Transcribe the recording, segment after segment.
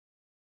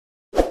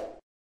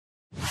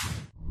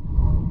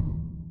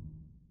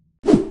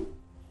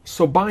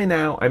So by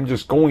now, I'm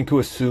just going to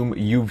assume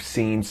you've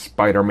seen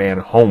Spider-Man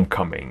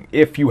Homecoming.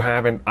 If you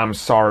haven't, I'm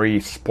sorry,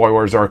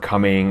 spoilers are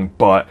coming,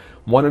 but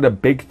one of the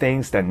big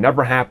things that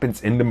never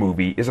happens in the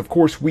movie is, of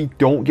course, we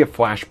don't get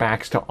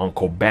flashbacks to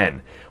Uncle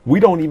Ben. We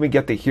don't even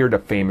get to hear the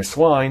famous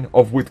line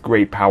of "with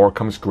great power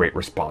comes great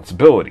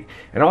responsibility."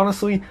 And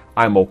honestly,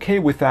 I'm okay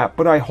with that,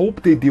 but I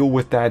hope they deal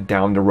with that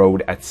down the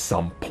road at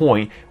some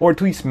point, or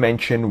at least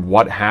mention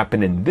what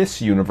happened in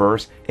this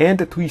universe,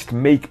 and at least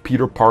make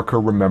Peter Parker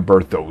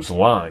remember those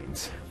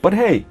lines. But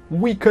hey,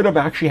 we could have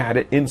actually had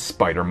it in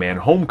Spider-Man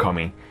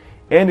Homecoming,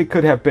 and it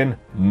could have been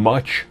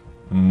much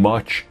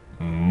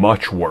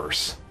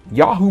worse.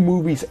 Yahoo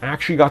Movies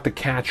actually got to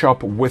catch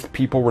up with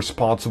people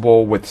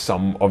responsible with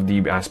some of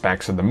the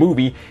aspects of the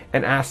movie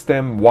and asked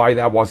them why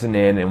that wasn't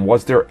in, and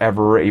was there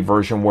ever a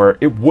version where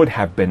it would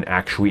have been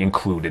actually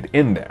included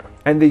in there.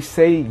 And they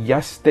say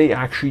yes, they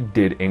actually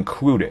did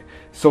include it.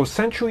 So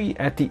essentially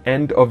at the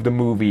end of the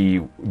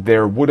movie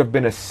there would have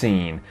been a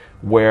scene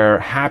where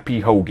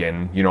Happy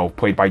Hogan,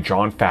 played by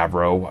Jon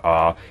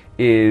Favreau,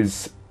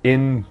 is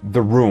in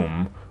the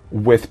room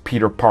with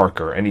Peter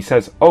Parker, and he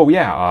says, "Oh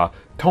yeah,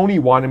 Tony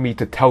wanted me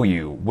to tell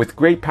you, with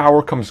great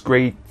power comes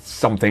great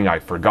something I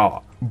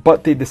forgot."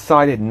 But they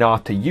decided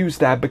not to use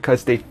that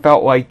because they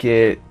felt like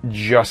it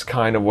just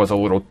kind of was a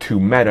little too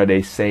meta,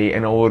 they say,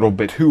 and a little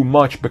bit too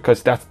much,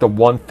 because that's the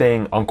one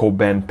thing Uncle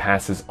Ben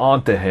passes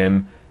on to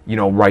him,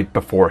 right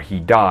before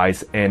he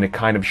dies, and it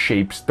kind of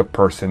shapes the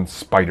person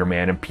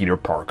Spider-Man and Peter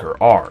Parker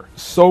are.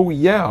 So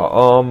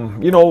yeah,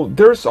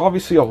 there's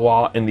obviously a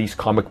lot in these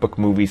comic book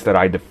movies that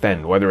I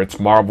defend, whether it's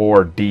Marvel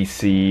or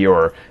DC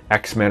or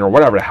X-Men or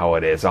whatever the hell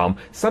it is.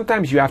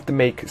 Sometimes you have to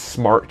make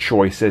smart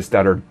choices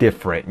that are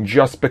different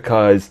just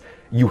because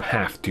you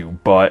have to,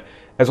 but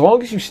as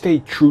long as you stay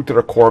true to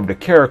the core of the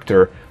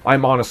character,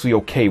 I'm honestly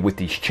okay with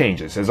these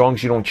changes, as long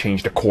as you don't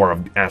change the core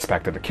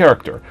aspect of the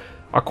character.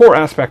 A core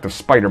aspect of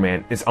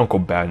Spider-Man is Uncle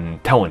Ben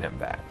telling him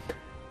that.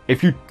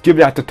 If you give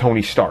that to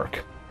Tony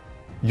Stark,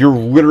 you're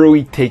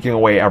literally taking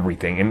away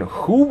everything. And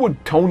who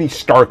would Tony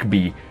Stark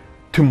be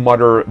to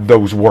mutter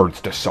those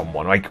words to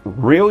someone? Like,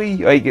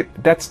 really?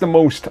 That's the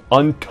most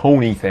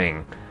un-Tony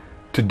thing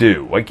to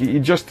do.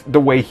 Just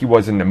the way he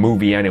was in the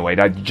movie anyway,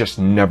 that just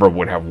never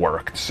would have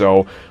worked.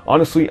 So,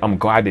 honestly, I'm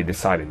glad they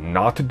decided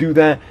not to do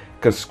that,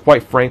 because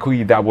quite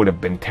frankly, that would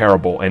have been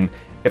terrible. And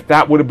if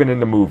that would have been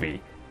in the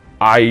movie,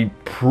 I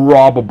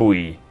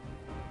probably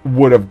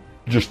would have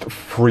just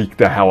freaked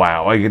the hell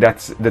out.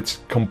 That's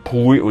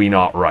completely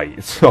not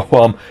right.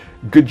 So,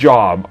 good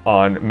job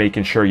on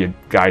making sure you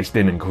guys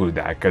didn't include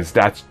that, because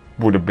that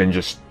would have been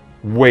just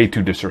way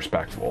too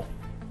disrespectful.